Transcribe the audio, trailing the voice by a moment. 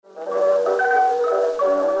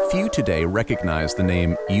Few today recognize the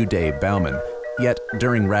name Uday Bauman, yet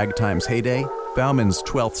during ragtime's heyday, Bauman's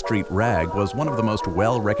 12th Street Rag was one of the most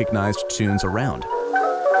well-recognized tunes around.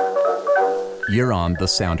 You're on the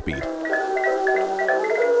Soundbeat.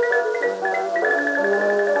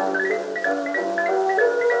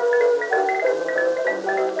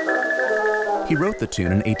 He wrote the tune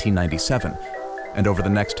in 1897, and over the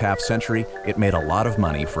next half-century, it made a lot of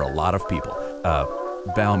money for a lot of people.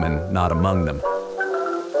 Bauman not among them.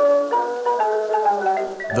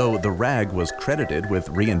 Though the rag was credited with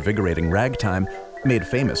reinvigorating ragtime, made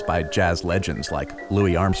famous by jazz legends like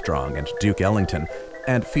Louis Armstrong and Duke Ellington,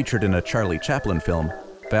 and featured in a Charlie Chaplin film,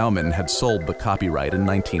 Bauman had sold the copyright in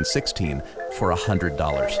 1916 for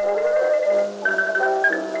 $100.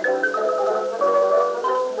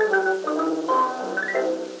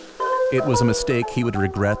 It was a mistake he would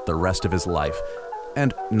regret the rest of his life.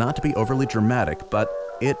 And not to be overly dramatic, but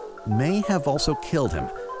it may have also killed him.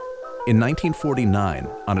 In 1949,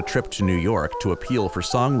 on a trip to New York to appeal for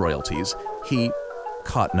song royalties, he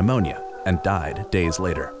caught pneumonia and died days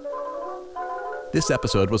later. This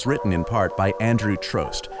episode was written in part by Andrew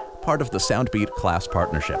Trost, part of the Soundbeat Class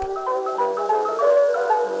Partnership.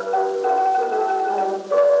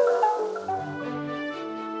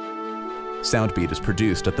 Soundbeat is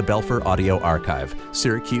produced at the Belfer Audio Archive,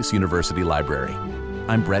 Syracuse University Library.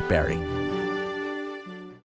 I'm Brett Barry.